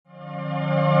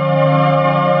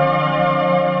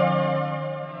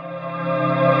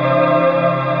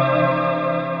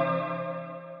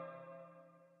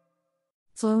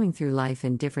moving through life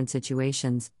in different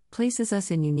situations, places us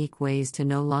in unique ways to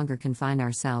no longer confine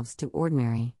ourselves to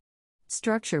ordinary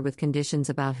structure with conditions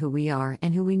about who we are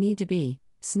and who we need to be,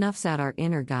 snuffs out our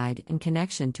inner guide and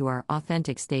connection to our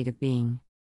authentic state of being.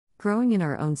 Growing in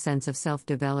our own sense of self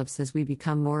develops as we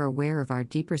become more aware of our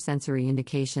deeper sensory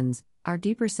indications, our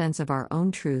deeper sense of our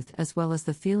own truth, as well as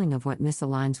the feeling of what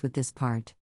misaligns with this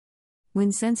part.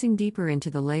 When sensing deeper into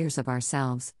the layers of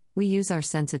ourselves, we use our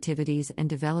sensitivities and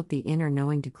develop the inner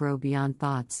knowing to grow beyond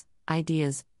thoughts,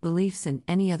 ideas, beliefs, and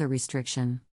any other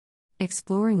restriction.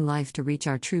 Exploring life to reach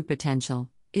our true potential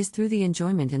is through the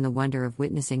enjoyment and the wonder of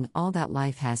witnessing all that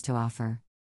life has to offer.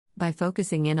 By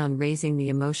focusing in on raising the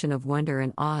emotion of wonder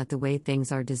and awe at the way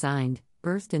things are designed,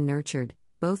 birthed and nurtured,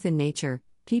 both in nature,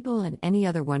 people, and any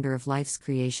other wonder of life's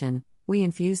creation, we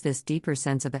infuse this deeper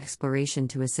sense of exploration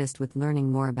to assist with learning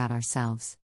more about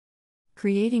ourselves.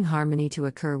 Creating harmony to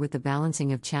occur with the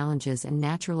balancing of challenges and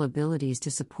natural abilities to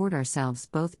support ourselves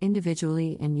both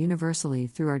individually and universally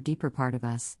through our deeper part of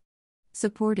us.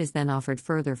 Support is then offered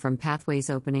further from pathways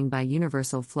opening by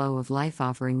universal flow of life,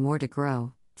 offering more to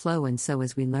grow, flow, and so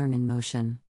as we learn in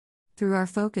motion. Through our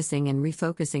focusing and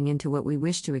refocusing into what we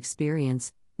wish to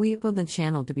experience, we open the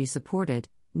channel to be supported,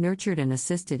 nurtured, and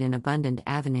assisted in abundant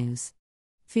avenues.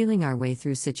 Feeling our way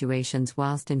through situations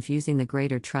whilst infusing the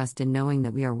greater trust in knowing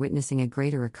that we are witnessing a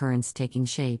greater occurrence taking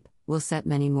shape, will set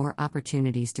many more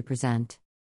opportunities to present.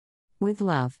 With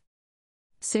love,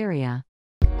 Saria.